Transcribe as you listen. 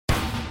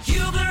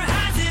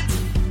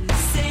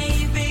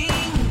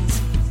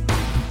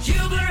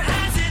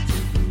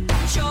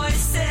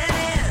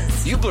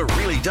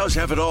does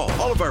have it all.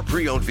 All of our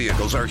pre-owned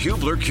vehicles are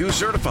Hubler Q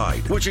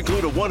certified, which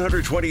include a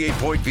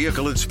 128-point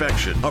vehicle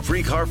inspection, a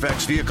free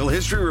Carfax vehicle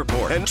history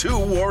report, and 2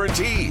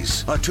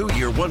 warranties. A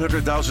 2-year,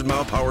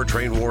 100,000-mile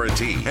powertrain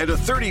warranty, and a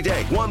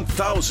 30-day,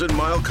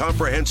 1,000-mile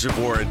comprehensive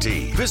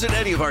warranty. Visit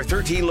any of our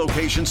 13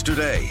 locations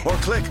today, or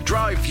click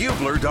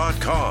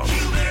drivehubler.com.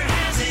 Hubler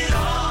has it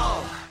all.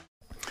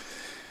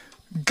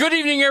 Good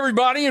evening,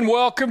 everybody, and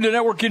welcome to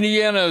Network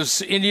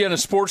Indiana's Indiana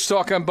Sports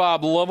Talk. I'm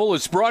Bob Lovell.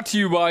 It's brought to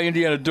you by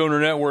Indiana Donor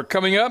Network.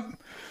 Coming up,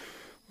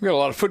 we got a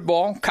lot of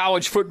football,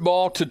 college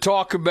football to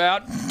talk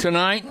about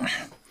tonight.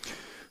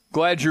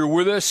 Glad you're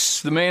with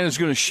us. The man who's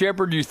going to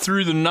shepherd you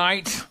through the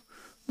night,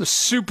 the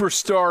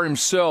superstar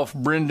himself,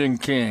 Brendan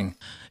King.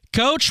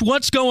 Coach,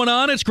 what's going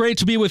on? It's great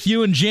to be with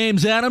you and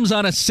James Adams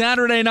on a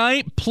Saturday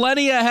night.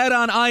 Plenty ahead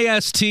on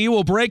IST.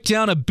 We'll break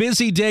down a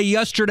busy day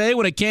yesterday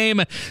when it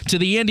came to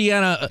the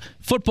Indiana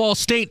Football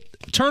State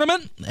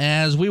Tournament,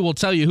 as we will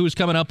tell you who's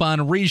coming up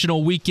on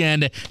regional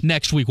weekend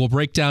next week. We'll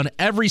break down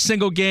every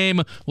single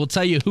game. We'll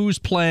tell you who's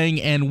playing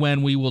and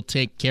when. We will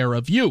take care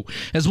of you.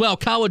 As well,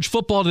 college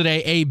football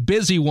today, a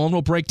busy one.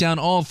 We'll break down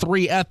all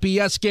 3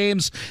 FBS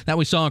games that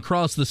we saw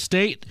across the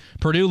state.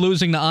 Purdue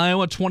losing to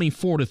Iowa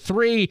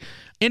 24-3.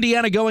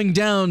 Indiana going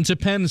down to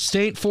Penn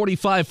State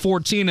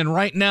 45-14, and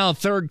right now,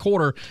 third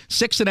quarter,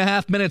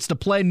 6.5 minutes to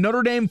play.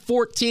 Notre Dame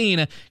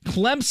 14,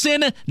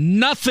 Clemson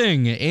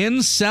nothing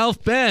in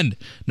South Bend.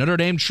 Notre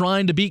Dame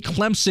trying to beat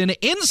Clemson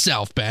in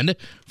South Bend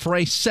for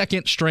a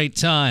second straight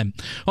time.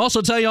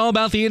 Also tell you all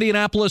about the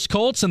Indianapolis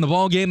Colts and the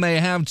ball game they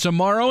have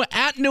tomorrow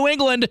at New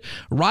England.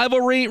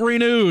 Rivalry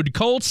renewed.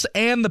 Colts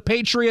and the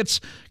Patriots.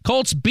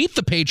 Colts beat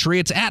the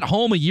Patriots at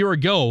home a year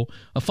ago,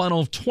 a final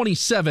of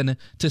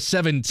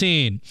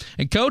 27-17.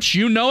 And Coach,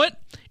 you know it.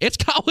 It's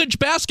college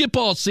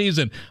basketball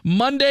season.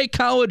 Monday,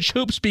 college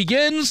hoops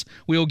begins.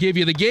 We will give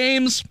you the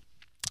games.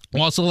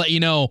 We'll also let you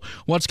know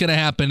what's going to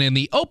happen in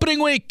the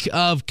opening week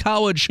of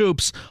college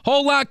hoops.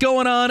 Whole lot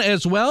going on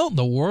as well.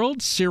 The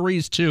World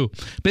Series 2.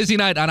 Busy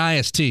night on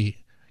IST.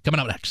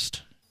 Coming up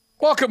next.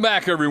 Welcome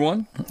back,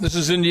 everyone. This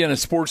is Indiana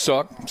Sports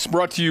Talk. It's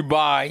brought to you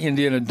by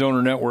Indiana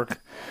Donor Network.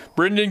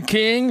 Brendan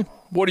King,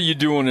 what are you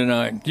doing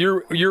tonight?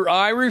 Your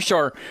Irish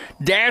are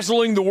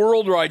dazzling the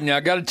world right now. I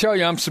got to tell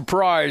you, I'm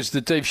surprised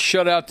that they've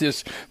shut out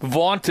this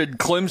vaunted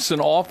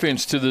Clemson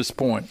offense to this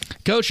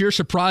point. Coach, you're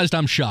surprised.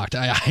 I'm shocked.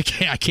 I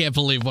can't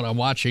believe what I'm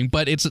watching,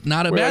 but it's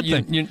not a bad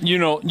thing. You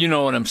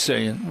know what I'm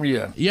saying.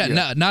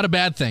 Yeah. Not a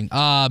bad thing.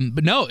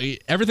 But no,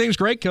 everything's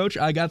great, Coach.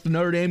 I got the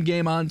Notre Dame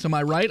game on to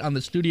my right on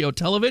the studio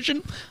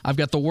television. I've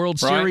got the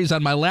World Series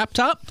on my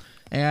laptop,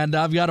 and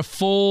I've got a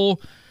full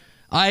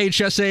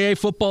IHSAA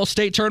football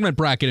state tournament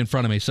bracket in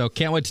front of me, so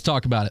can't wait to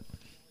talk about it.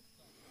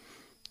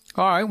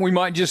 All right, we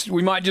might just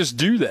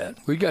do that.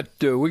 We got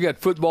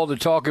football to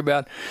talk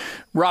about.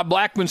 Rob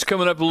Blackman's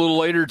coming up a little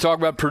later to talk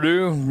about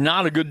Purdue.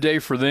 Not a good day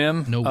for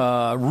them.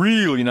 No,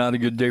 really not a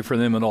good day for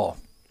them at all.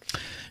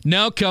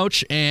 No,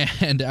 Coach,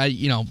 and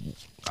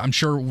I'm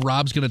sure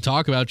Rob's going to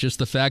talk about just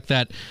the fact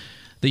that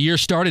the year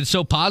started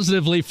so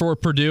positively for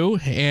Purdue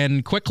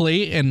and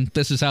quickly, and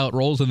this is how it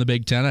rolls in the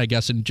Big Ten, I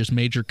guess, in just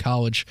major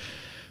college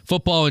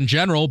football in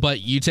general,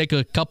 but you take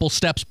a couple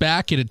steps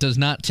back and it does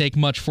not take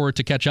much for it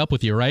to catch up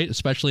with you, right?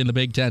 Especially in the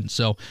Big Ten.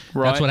 So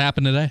That's what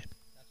happened today.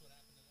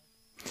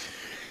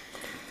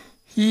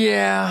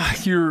 Yeah,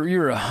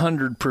 you're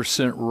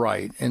 100%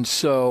 right. And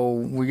so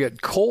we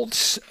got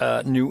Colts,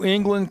 New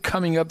England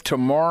coming up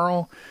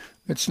tomorrow.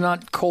 It's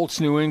not Colts,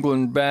 New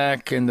England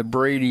back in the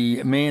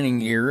Brady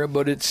Manning era,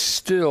 but it's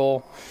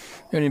still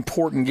an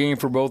important game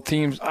for both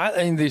teams. I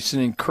think this is an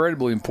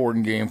incredibly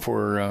important game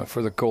for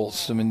the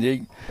Colts. I mean,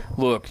 you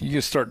got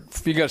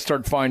to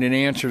start finding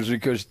answers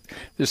because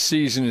this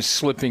season is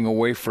slipping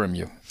away from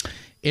you.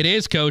 It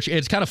is, Coach.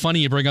 It's kind of funny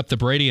you bring up the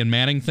Brady and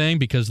Manning thing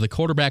because the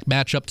quarterback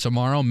matchup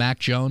tomorrow, Mac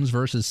Jones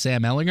versus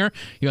Sam Ehlinger,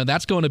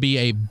 that's going to be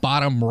a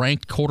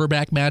bottom-ranked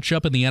quarterback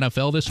matchup in the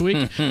NFL this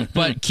week.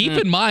 But keep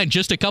in mind,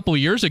 just a couple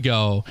years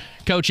ago,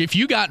 Coach, if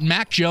you got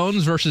Mac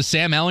Jones versus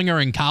Sam Ehlinger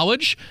in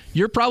college,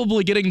 you're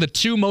probably getting the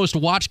 2 most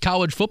watched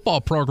college football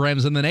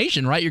programs in the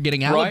nation, right? You're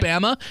getting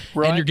Alabama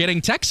and you're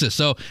getting Texas.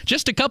 So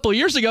just a couple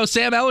years ago,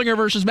 Sam Ehlinger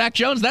versus Mac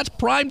Jones, that's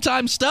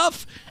primetime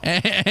stuff.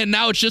 And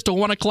now it's just a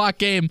 1 o'clock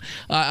game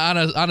on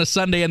a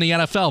Sunday in the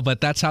NFL, but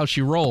that's how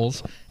she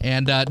rolls.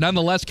 And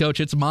nonetheless,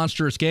 Coach, it's a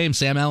monstrous game.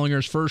 Sam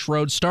Ehlinger's first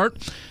road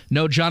start.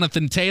 No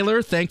Jonathan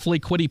Taylor. Thankfully,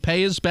 Kwity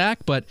Paye is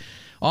back, but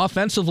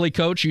offensively,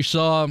 Coach, you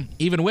saw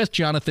even with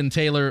Jonathan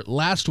Taylor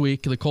last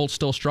week, the Colts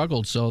still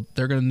struggled, so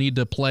they're going to need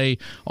to play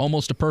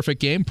almost a perfect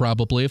game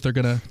probably if they're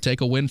going to take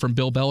a win from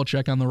Bill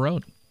Belichick on the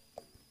road.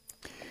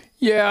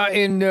 Yeah,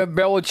 and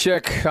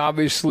Belichick,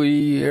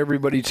 obviously,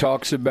 everybody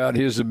talks about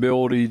his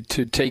ability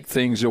to take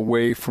things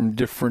away from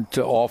different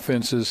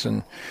offenses,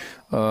 and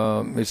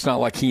It's not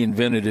like he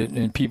invented it,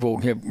 and people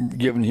have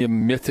given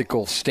him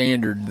mythical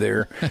standard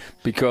there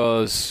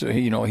because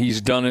he's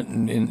done it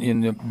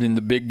in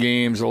the big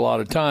games a lot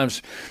of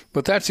times.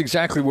 But that's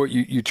exactly what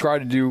you try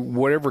to do.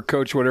 Whatever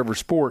coach, whatever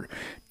sport,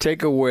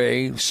 take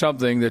away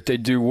something that they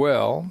do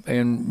well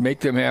and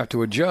make them have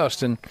to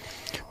adjust. And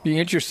be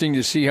interesting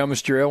to see how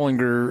Mr.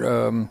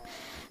 Ehlinger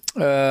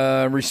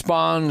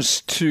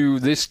responds to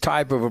this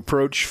type of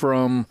approach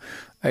from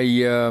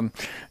a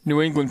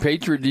New England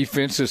Patriot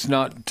defense that's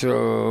not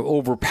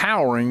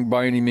overpowering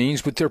by any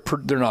means, but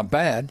they're not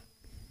bad.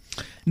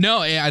 No,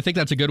 I think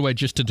that's a good way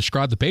just to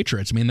describe the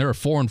Patriots. I mean, they're a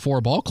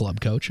 4-4 ball club,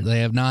 Coach.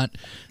 They have not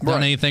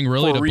done anything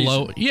really to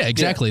blow. Yeah,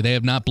 exactly. Yeah. They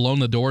have not blown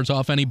the doors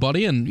off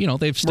anybody, and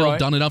they've still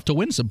done enough to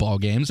win some ball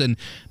games. And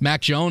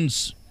Mac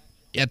Jones,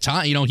 at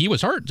time, he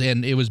was hurt,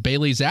 and it was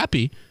Bailey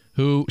Zappi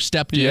who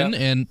stepped in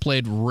and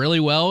played really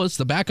well as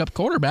the backup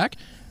quarterback.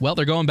 Well,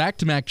 they're going back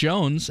to Mac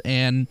Jones,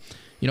 and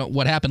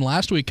what happened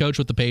last week, Coach,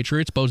 with the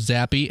Patriots, both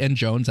Zappi and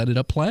Jones ended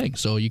up playing.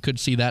 So you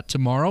could see that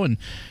tomorrow. And,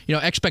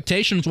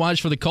 expectations-wise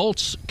for the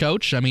Colts,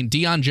 Coach, I mean,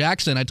 Deion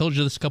Jackson, I told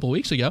you this a couple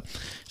weeks ago.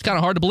 It's kind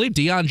of hard to believe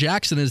Deion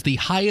Jackson is the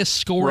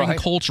highest-scoring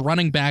Colts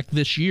running back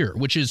this year,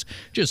 which is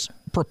just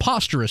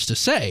preposterous to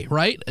say,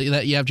 right?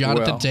 That you have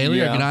Jonathan Taylor,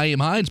 you have Nyheim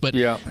Hines, but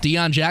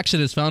Deion Jackson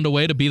has found a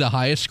way to be the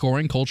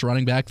highest-scoring Colts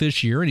running back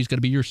this year, and he's going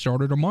to be your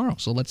starter tomorrow.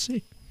 So let's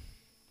see.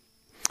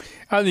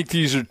 I think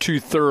these are two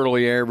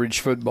thoroughly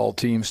average football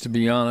teams, to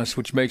be honest,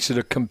 which makes it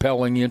a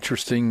compelling,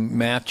 interesting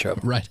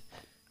matchup. Right.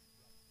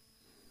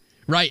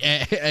 Right.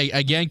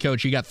 Again,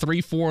 Coach, you got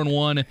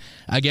 3-4-1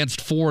 against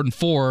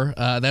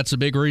 4-4. That's a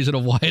big reason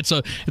of why it's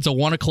a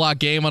 1:00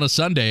 game on a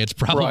Sunday. It's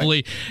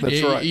probably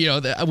That's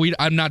right.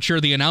 I'm not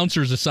sure the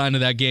announcer's assigned to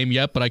that game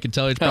yet, but I can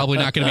tell you it's probably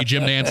not going to be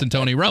Jim Nantz and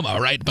Tony Romo,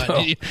 right?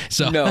 But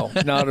no,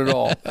 not at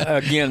all.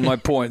 Again, my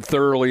point: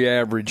 thoroughly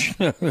average.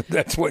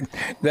 That's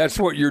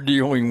what you're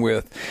dealing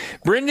with.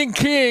 Brendan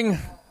King.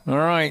 All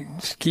right,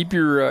 just keep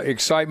your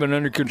excitement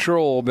under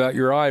control about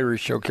your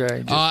Irish,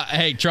 okay?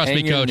 Hey, trust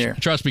me, Coach.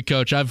 Trust me,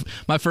 Coach.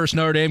 My first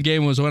Notre Dame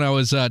game was when I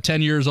was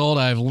 10 years old.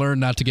 I've learned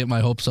not to get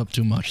my hopes up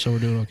too much, so we're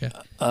doing okay.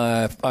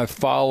 I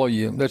follow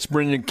you. That's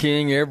Brendan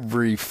King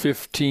every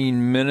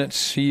 15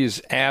 minutes. He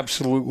is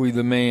absolutely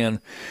the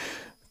man.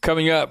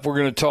 Coming up, we're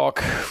going to talk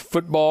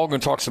football,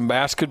 going to talk some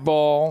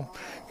basketball.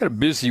 Got a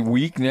busy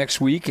week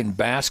next week in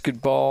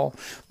basketball.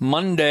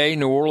 Monday,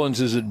 New Orleans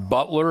is at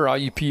Butler.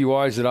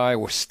 IUPUI is at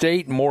Iowa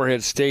State.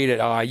 Morehead State at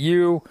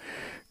IU.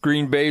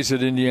 Green Bay's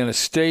at Indiana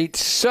State.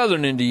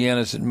 Southern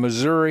Indiana's at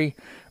Missouri.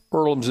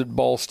 Earlham's at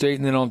Ball State.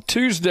 And then on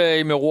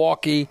Tuesday,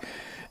 Milwaukee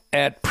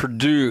at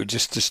Purdue,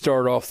 just to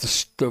start off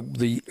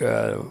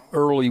the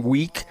early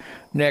week.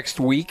 Next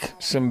week,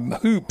 some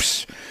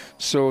hoops.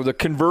 So the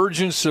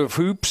convergence of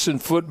hoops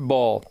and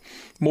football.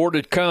 More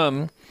to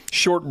come.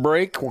 Short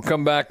break. We'll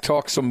come back,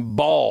 talk some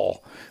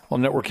ball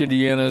on Network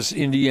Indiana's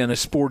Indiana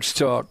Sports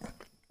Talk.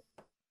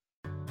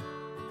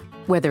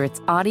 Whether it's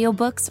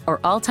audiobooks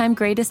or all-time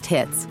greatest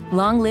hits,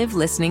 long live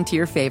listening to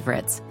your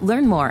favorites.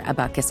 Learn more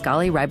about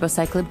Kisqali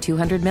Ribociclib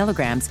 200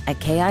 milligrams at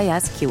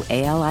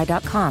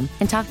KISQALI.com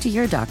and talk to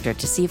your doctor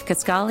to see if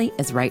Kisqali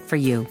is right for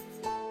you.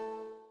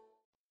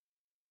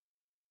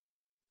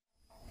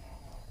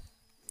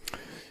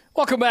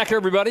 Welcome back,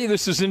 everybody.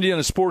 This is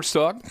Indiana Sports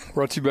Talk,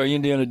 brought to you by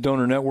Indiana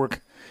Donor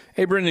Network.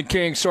 Hey, Brendan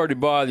King, sorry to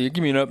bother you.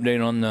 Give me an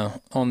update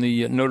on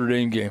the Notre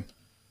Dame game.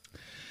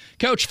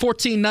 Coach,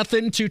 14-0,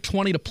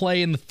 2:20 to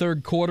play in the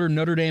third quarter.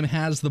 Notre Dame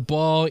has the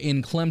ball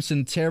in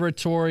Clemson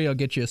territory. I'll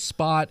get you a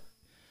spot.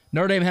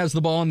 Notre Dame has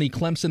the ball on the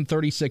Clemson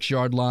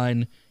 36-yard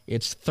line.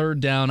 It's third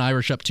down,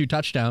 Irish up 2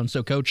 touchdowns.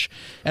 So, Coach,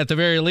 at the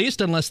very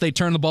least, unless they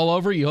turn the ball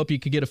over, you hope you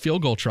could get a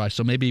field goal try.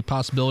 So maybe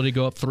possibility to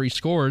go up 3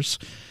 scores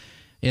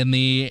in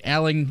the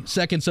ailing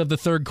seconds of the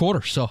third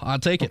quarter. So I'll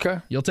take it.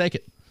 Okay. You'll take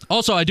it.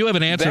 Also, I do have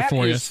an answer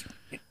for you.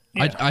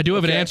 Yeah, I do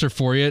have an answer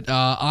for you.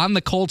 On the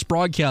Colts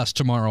broadcast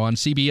tomorrow on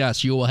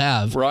CBS, you will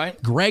have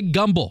Greg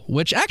Gumbel,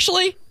 which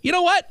actually, you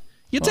know what?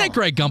 You take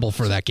Greg Gumbel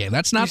for that game.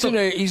 That's not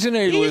he's an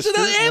A-lister. He's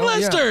an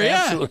A-lister,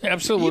 yeah.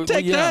 Absolutely. You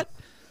take that.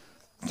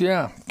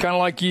 Yeah, kind of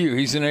like you.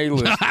 He's an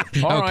A-lister.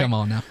 Come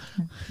on now.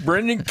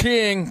 Brendan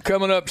King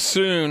coming up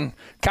soon.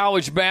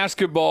 College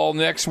basketball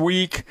next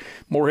week.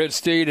 Morehead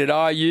State at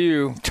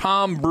IU.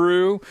 Tom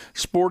Brew,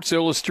 Sports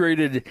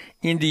Illustrated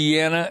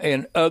Indiana,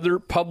 and other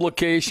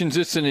publications.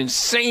 It's an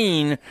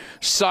insane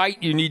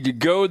site. You need to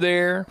go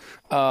there.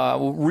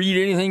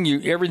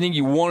 Read everything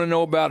you want to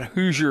know about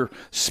Hoosier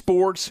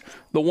sports.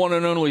 The one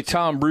and only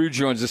Tom Brew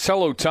joins us.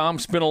 Hello, Tom.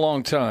 It's been a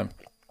long time.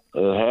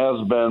 It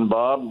has been,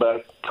 Bob.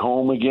 Back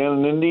home again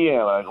in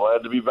Indiana.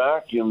 Glad to be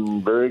back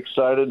and very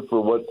excited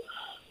for what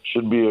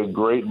should be a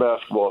great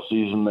basketball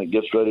season that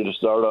gets ready to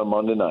start on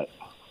Monday night.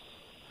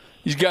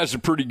 These guys are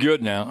pretty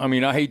good now. I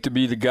mean, I hate to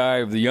be the guy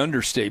of the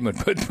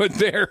understatement, but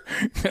they're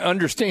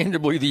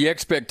understandably the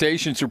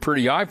expectations are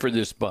pretty high for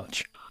this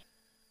bunch.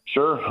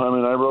 Sure. I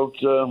mean, I wrote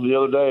the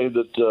other day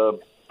that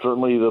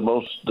certainly the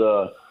most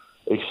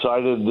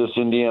excited this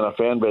Indiana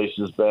fan base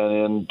has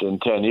been in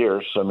 10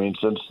 years. I mean,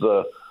 since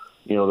the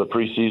the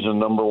preseason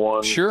number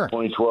one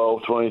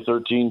 2012,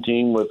 2013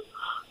 team with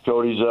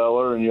Cody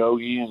Zeller and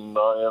Yogi and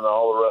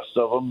all the rest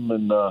of them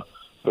and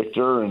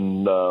Victor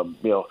and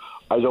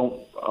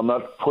I'm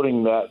not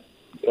putting that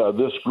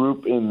this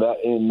group in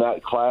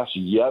that class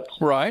yet.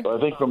 Right. But I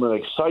think from an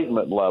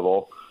excitement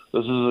level,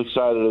 this is as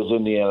excited as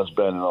Indiana's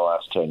been in the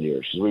last 10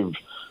 years.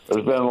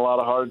 There's been a lot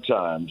of hard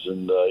times,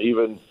 and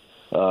even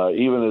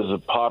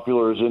as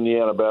popular as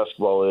Indiana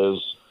basketball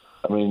is,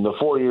 I mean, the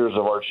 4 years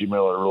of Archie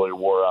Miller really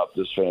wore out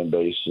this fan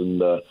base, and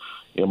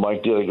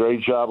Mike did a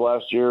great job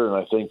last year, and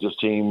I think this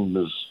team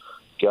has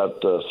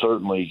got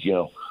certainly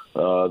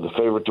the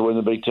favorite to win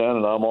the Big Ten,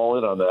 and I'm all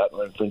in on that.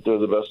 I think they're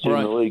the best team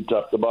in the league,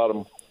 top to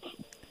bottom.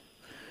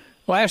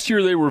 Last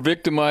year they were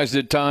victimized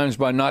at times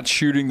by not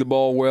shooting the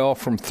ball well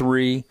from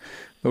three.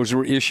 Those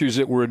were issues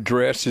that were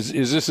addressed.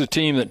 Is this a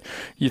team that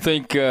you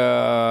think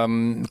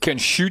can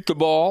shoot the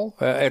ball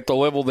at the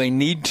level they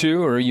need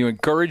to, or are you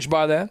encouraged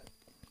by that?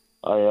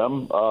 I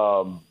am.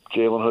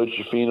 Jalen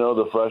Hood-Schifino,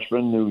 the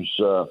freshman,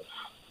 who's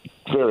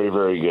very,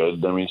 very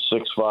good. I mean,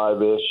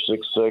 6'5"-ish,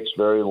 6'6",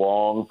 very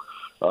long.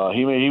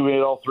 He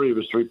made all three of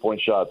his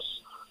three-point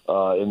shots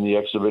in the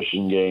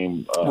exhibition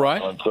game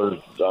on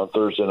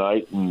Thursday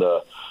night, and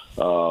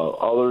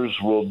others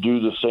will do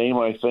the same,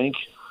 I think.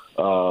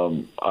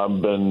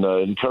 I've been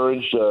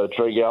encouraged.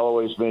 Trey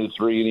Galloway's made a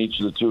three in each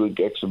of the two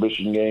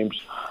exhibition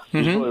games.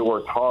 He's really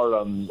worked hard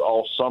on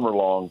all summer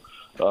long,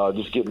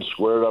 just getting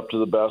squared up to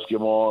the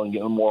basketball and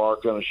getting more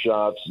arc on his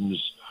shots and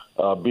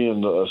just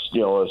being a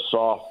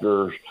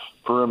softer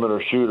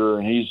perimeter shooter.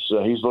 And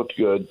he's looked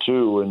good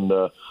too. And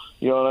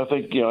and I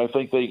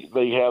think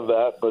they have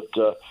that.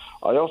 But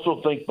I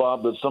also think,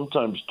 Bob, that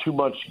sometimes too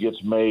much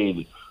gets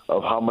made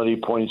of how many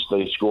points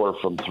they score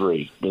from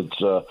three.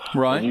 It's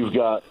right. You've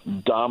got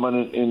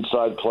dominant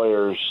inside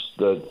players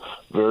that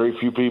very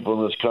few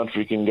people in this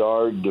country can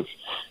guard.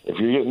 If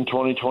you're getting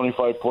 20,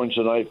 25 points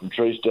a night from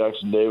Trace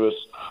Jackson Davis,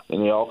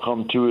 and they all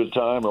come two at a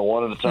time or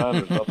one at a time,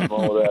 there's nothing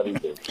wrong with that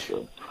either.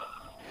 So.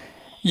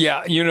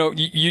 Yeah,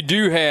 you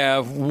do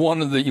have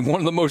one of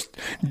the most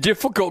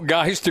difficult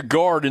guys to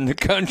guard in the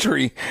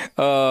country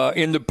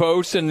in the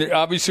post, and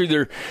obviously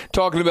they're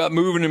talking about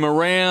moving him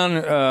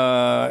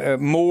around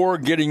more,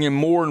 getting him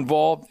more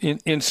involved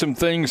in some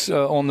things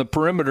on the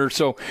perimeter.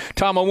 So,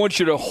 Tom, I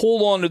want you to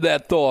hold on to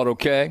that thought,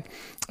 okay?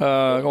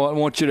 I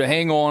want you to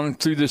hang on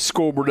through this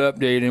scoreboard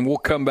update, and we'll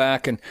come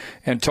back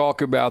and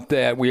talk about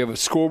that. We have a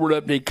scoreboard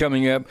update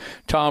coming up.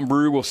 Tom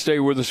Brew will stay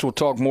with us. We'll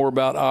talk more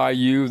about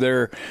IU.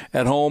 They're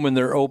at home in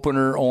their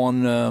opener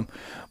on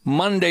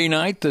Monday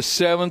night, the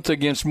 7th,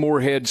 against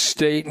Morehead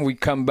State. And we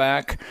come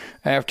back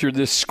after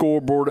this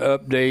scoreboard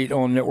update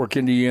on Network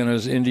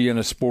Indiana's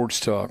Indiana Sports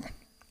Talk.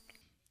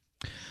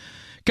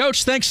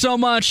 Coach, thanks so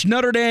much.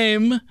 Notre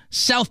Dame,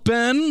 South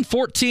Bend,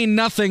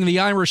 14-0. The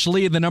Irish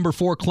lead the number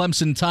 4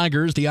 Clemson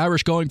Tigers. The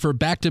Irish going for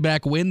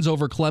back-to-back wins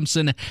over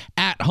Clemson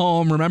at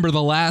home. Remember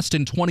the last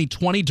in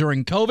 2020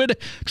 during COVID?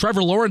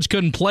 Trevor Lawrence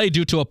couldn't play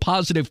due to a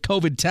positive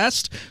COVID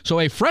test, so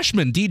a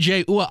freshman,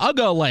 DJ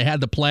Uiagalelei, had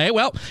to play.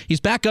 Well, he's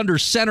back under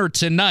center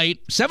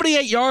tonight.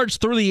 78 yards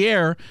through the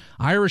air.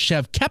 Irish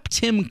have kept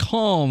him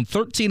calm,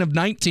 13 of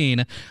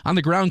 19. On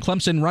the ground,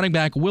 Clemson running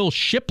back Will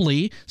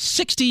Shipley,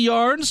 60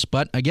 yards,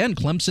 but again,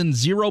 Clemson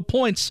 0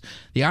 points.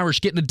 The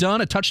Irish getting it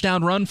done, a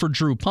touchdown run for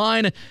Drew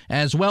Pine,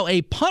 as well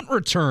a punt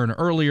return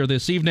earlier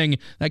this evening.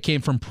 That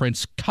came from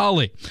Prince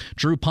Colley.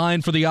 Drew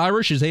Pine for the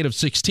Irish is 8 of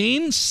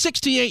 16,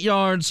 68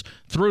 yards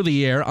through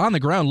the air. On the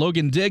ground,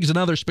 Logan Diggs,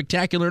 another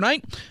spectacular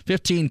night,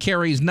 15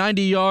 carries,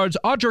 90 yards.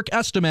 Audric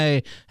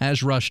Estime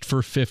has rushed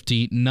for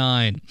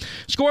 59.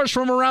 Scores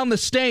from around the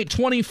state.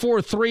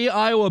 24-3,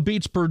 Iowa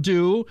beats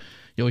Purdue.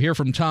 You'll hear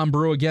from Tom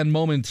Brew again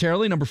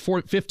momentarily. Number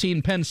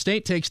 15, Penn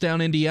State takes down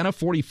Indiana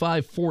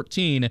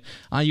 45-14.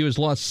 IU has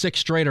lost 6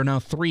 straight, are now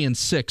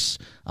 3-6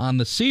 on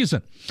the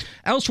season.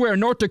 Elsewhere,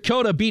 North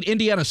Dakota beat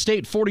Indiana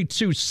State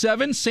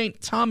 42-7.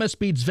 St. Thomas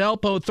beats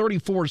Valpo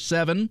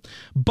 34-7.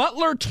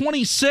 Butler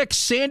 26,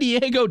 San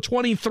Diego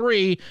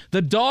 23.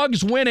 The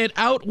Dogs win it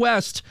out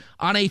west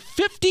on a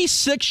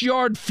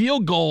 56-yard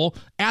field goal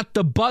at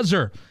the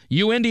buzzer.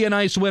 Indian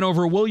Ice win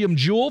over William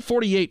Jewell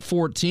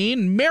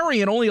 48-14.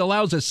 Marion only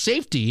allows a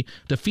safety,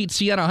 defeat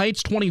Siena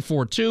Heights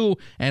 24-2.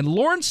 And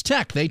Lawrence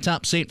Tech, they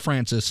top St.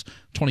 Francis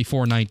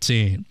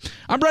 24-19.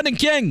 I'm Brendan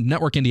King,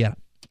 Network Indiana.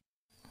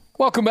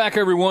 Welcome back,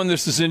 everyone.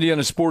 This is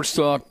Indiana Sports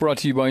Talk, brought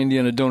to you by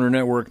Indiana Donor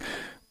Network.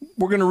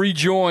 We're going to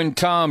rejoin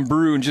Tom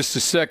Brew in just a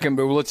second,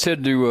 but let's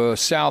head to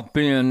South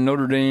Bend,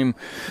 Notre Dame.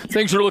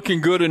 Things are looking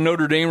good in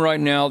Notre Dame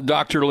right now.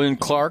 Dr. Lynn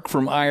Clark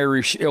from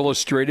Irish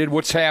Illustrated.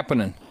 What's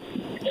happening?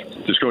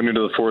 Just going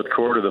into the fourth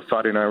quarter, the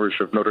Fighting Irish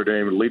of Notre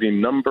Dame leading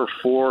number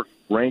 4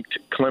 ranked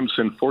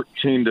Clemson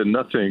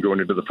 14-0 going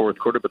into the fourth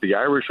quarter. But the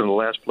Irish on the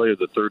last play of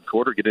the third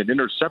quarter get an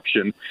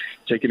interception,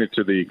 taking it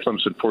to the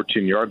Clemson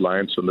 14-yard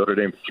line. So Notre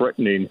Dame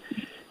threatening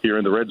here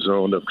in the red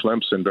zone of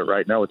Clemson. But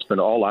right now it's been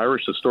all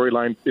Irish. The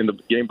storyline in the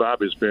game,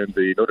 Bob, has been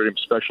the Notre Dame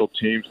special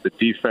teams, the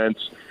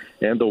defense,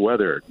 and the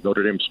weather.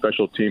 Notre Dame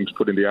special teams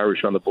putting the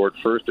Irish on the board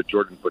first. The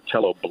Jordan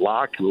Botelho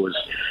block, who was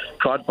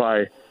caught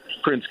by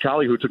Prince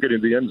Kollie, who took it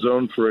into the end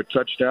zone for a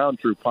touchdown,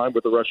 Drew Pine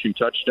with a rushing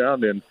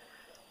touchdown, and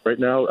right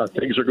now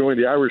things are going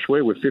the Irish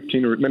way with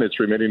 15 minutes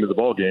remaining in the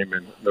ball game,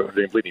 and Notre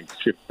Dame leading,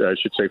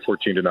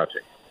 14-0.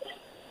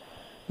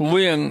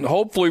 Lynn,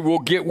 hopefully we'll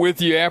get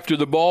with you after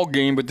the ball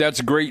game, but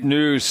that's great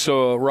news.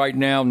 So right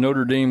now,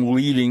 Notre Dame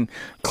leading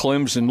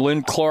Clemson.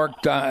 Lynn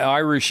Clark,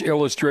 Irish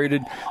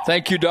Illustrated.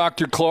 Thank you,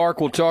 Dr.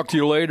 Clark. We'll talk to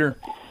you later.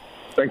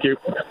 Thank you.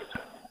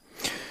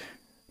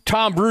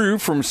 Tom Brew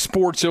from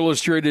Sports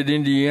Illustrated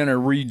Indiana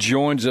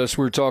rejoins us.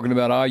 We're talking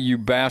about IU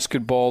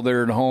basketball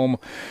there at home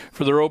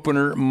for their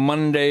opener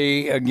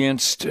Monday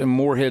against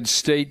Morehead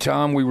State.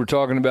 Tom, we were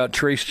talking about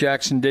Trace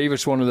Jackson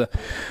Davis, one of the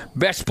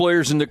best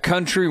players in the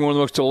country, one of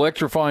the most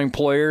electrifying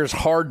players,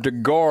 hard to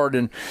guard,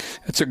 and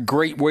it's a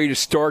great way to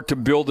start to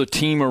build a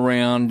team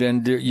around.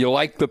 And you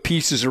like the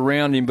pieces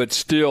around him, but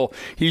still,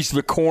 he's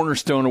the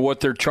cornerstone of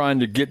what they're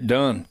trying to get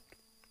done.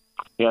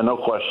 Yeah, no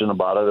question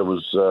about it. It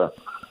was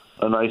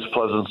a nice,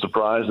 pleasant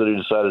surprise that he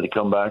decided to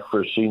come back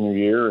for his senior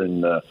year,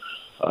 and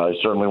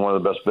he's certainly one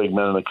of the best big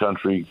men in the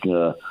country.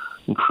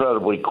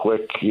 Incredibly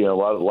quick, a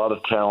lot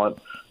of talent,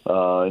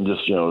 and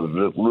just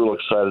real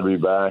excited to be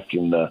back.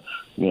 And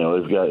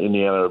they've got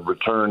Indiana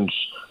returns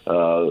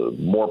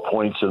more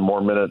points and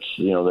more minutes,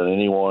 than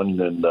anyone,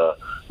 and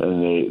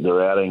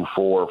they're adding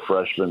 4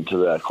 freshmen to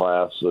that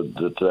class,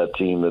 to that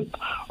team that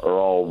are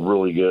all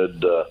really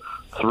good.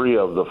 3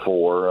 of the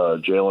 4,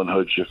 Jalen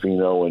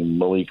Hood-Schifino and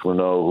Malik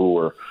Reneau, who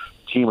were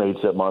teammates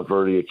at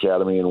Montverde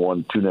Academy and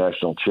won 2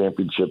 national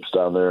championships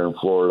down there in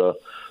Florida.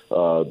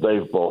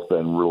 They've both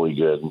been really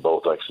good in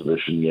both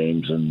exhibition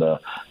games. And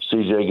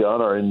C.J.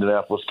 Gunn, our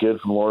Indianapolis kid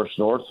from Lawrence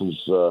North, is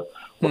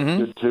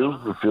good too.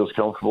 He feels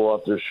comfortable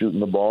out there shooting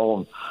the ball,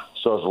 and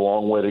still has a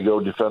long way to go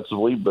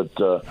defensively, but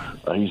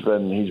he's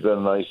been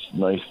a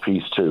nice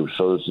piece too.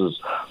 So this is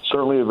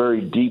certainly a very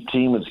deep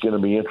team. It's going to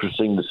be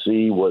interesting to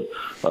see what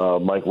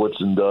Mike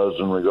Woodson does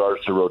in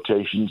regards to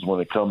rotations when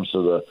it comes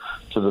to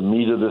the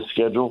meat of the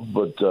schedule.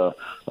 But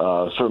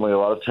certainly a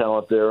lot of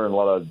talent there and a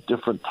lot of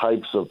different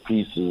types of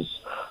pieces.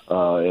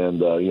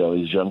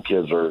 These young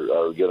kids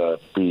are going to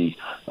be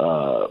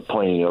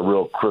playing a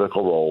real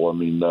critical role. I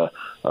mean,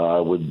 I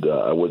would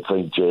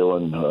think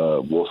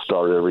Jalen will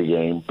start every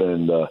game,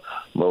 and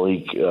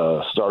Malik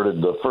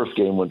started the first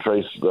game when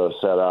Trace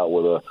sat out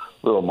with a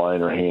little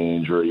minor hand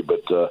injury.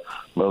 But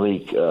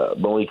Malik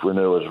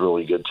Reneau is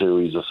really good too.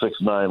 He's a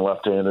 6'9"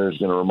 left-hander. He's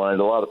going to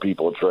remind a lot of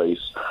people of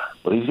Trace,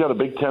 but he's got a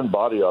Big Ten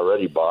body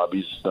already. Bob,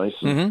 he's nice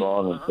and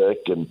strong and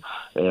thick.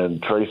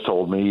 And Trace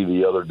told me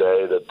the other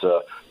day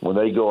that when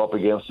they go up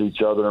against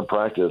each other in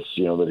practice,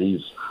 that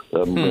he's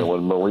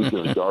when Malik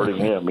is guarding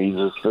him, he's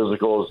as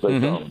physical as they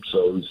come.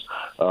 So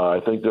I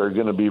think they're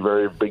going to be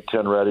very Big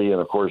Ten ready. And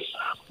of course,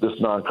 this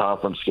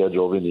non-conference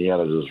schedule of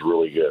Indiana's is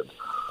really good.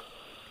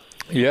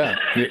 Yeah,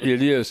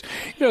 it is.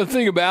 The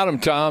thing about them,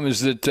 Tom, is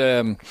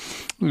that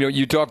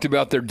you talked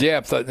about their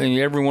depth. I think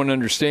everyone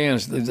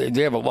understands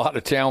they have a lot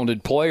of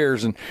talented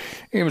players, and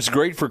it was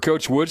great for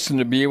Coach Woodson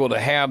to be able to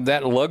have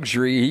that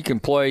luxury. He can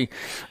play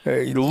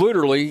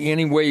literally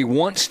any way he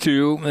wants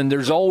to, and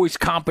there's always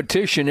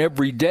competition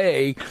every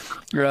day,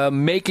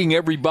 making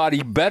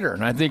everybody better.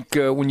 And I think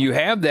when you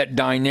have that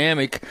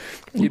dynamic,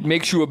 it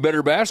makes you a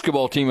better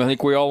basketball team. I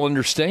think we all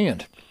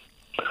understand.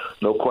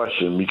 No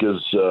question,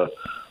 because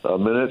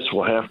minutes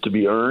will have to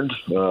be earned.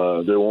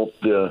 There won't.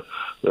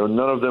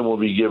 None of them will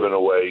be given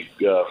away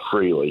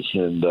freely.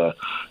 And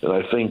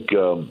I think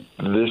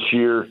this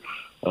year,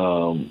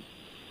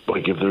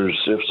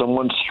 if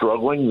someone's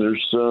struggling,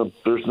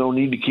 there's no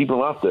need to keep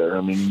them out there.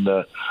 I mean,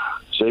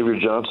 Xavier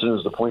Johnson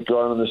is the point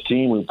guard on this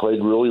team who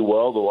played really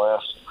well the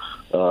last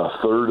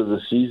third of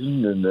the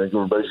season, and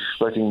everybody's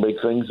expecting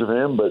big things of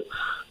him. But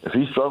if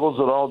he struggles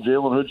at all,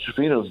 Jalen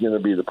Hood-Schifino is going to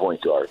be the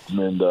point guard,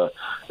 and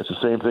it's the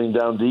same thing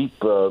down deep.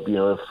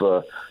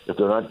 If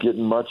they're not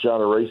getting much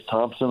out of Race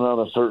Thompson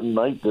on a certain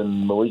night,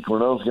 then Malik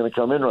Reneau is going to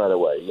come in right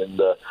away. And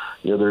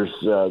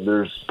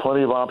there's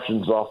plenty of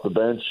options off the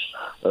bench.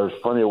 There's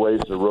plenty of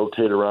ways to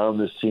rotate around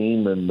this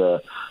team, and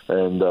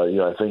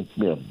I think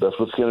that's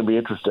what's going to be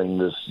interesting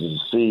to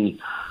see.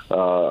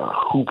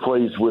 Who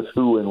plays with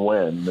who and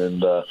when,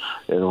 and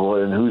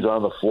who's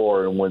on the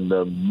floor, and when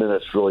the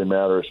minutes really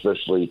matter,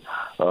 especially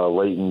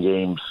late in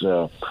games.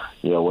 When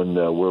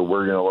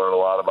we're going to learn a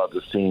lot about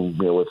this team.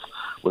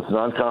 With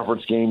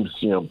non-conference games,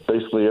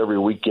 basically every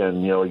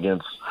weekend,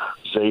 against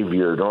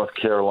Xavier, North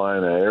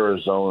Carolina,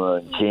 Arizona,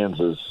 and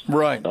Kansas.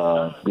 Right.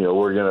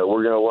 We're gonna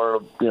learn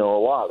a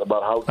lot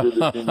about how good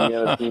this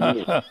Indiana team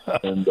is,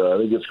 and I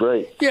think it's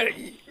great. Yeah.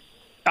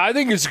 I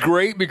think it's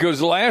great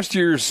because last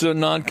year's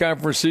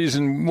non-conference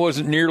season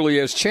wasn't nearly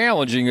as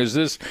challenging as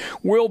this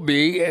will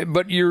be.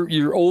 But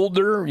you're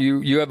older,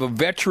 you have a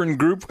veteran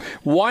group.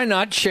 Why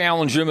not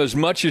challenge them as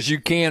much as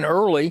you can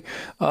early?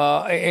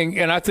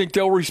 And I think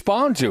they'll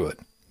respond to it.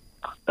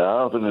 I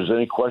don't think there's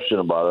any question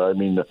about it. I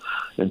mean,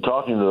 in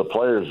talking to the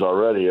players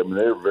already,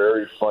 they're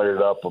very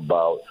fired up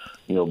about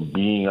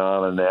being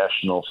on a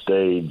national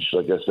stage,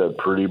 like I said,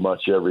 pretty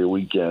much every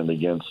weekend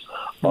against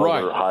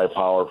other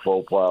high-power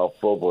football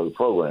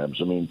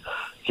programs.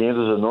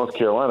 Kansas and North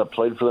Carolina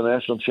played for the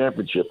national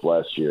championship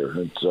last year.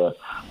 It's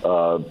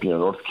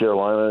North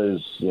Carolina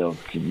is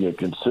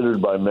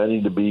considered by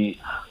many to be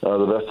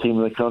the best team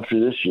in the country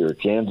this year.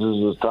 Kansas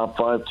is a top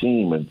 5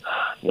 team, and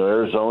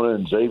Arizona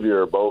and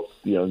Xavier are both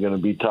going to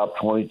be top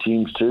 20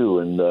 teams too.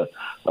 And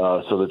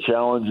so the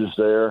challenge is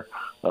there.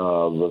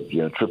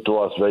 The trip to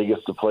Las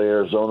Vegas to play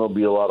Arizona will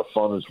be a lot of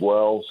fun as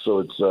well. So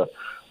it's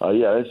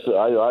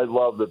I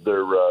love that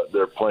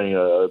they're playing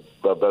a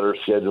better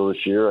schedule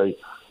this year.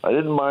 I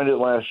didn't mind it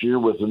last year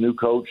with the new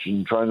coach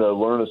and trying to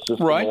learn a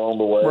system along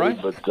the way,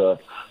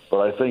 but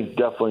I think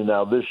definitely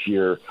now this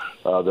year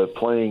they're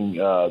playing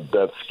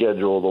that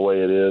schedule the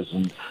way it is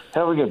and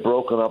having it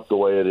broken up the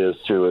way it is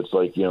too. It's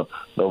like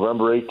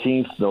November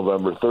 18th,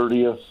 November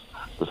 30th,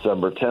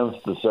 December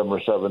 10th, December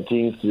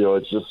 17th.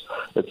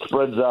 It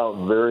spreads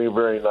out very,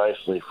 very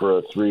nicely for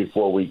a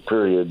 3-4 week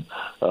period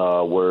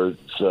where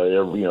it's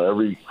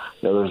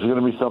there's going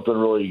to be something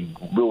really,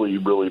 really,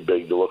 really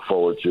big to look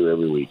forward to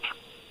every week.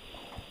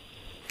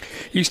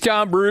 He's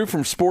Tom Brew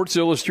from Sports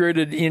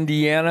Illustrated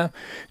Indiana.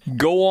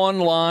 Go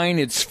online.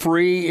 It's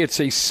free. It's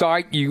a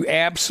site you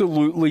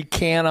absolutely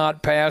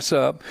cannot pass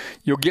up.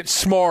 You'll get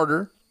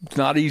smarter. It's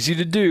not easy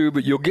to do,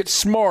 but you'll get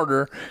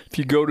smarter if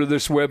you go to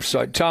this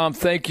website. Tom,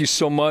 thank you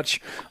so much.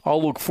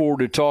 I'll look forward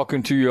to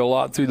talking to you a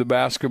lot through the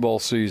basketball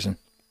season.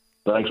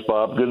 Thanks,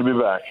 Bob. Good to be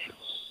back.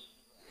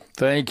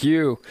 Thank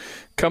you.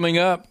 Coming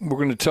up, we're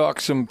going to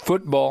talk some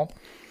football.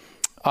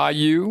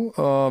 IU,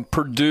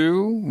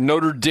 Purdue,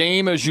 Notre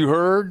Dame, as you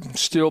heard,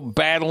 still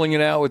battling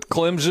it out with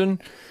Clemson.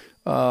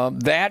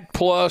 That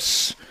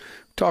plus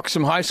talk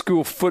some high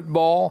school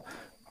football.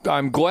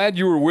 I'm glad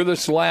you were with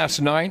us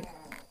last night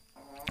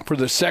for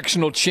the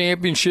sectional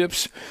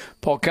championships.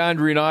 Paul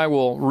Condry and I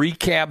will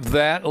recap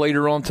that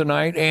later on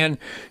tonight, and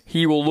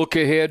he will look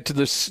ahead to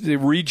the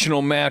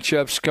regional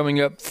matchups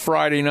coming up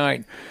Friday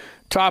night.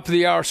 Top of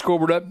the hour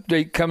scoreboard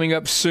update coming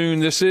up soon.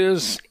 This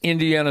is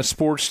Indiana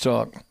Sports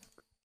Talk.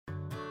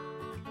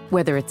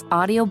 Whether it's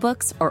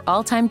audiobooks or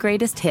all-time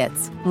greatest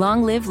hits,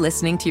 long live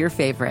listening to your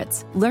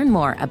favorites. Learn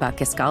more about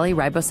Kisqali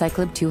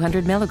Ribociclib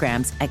 200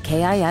 milligrams at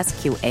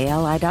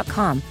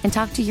KISQALI.com and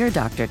talk to your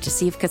doctor to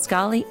see if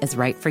Kisqali is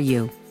right for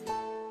you.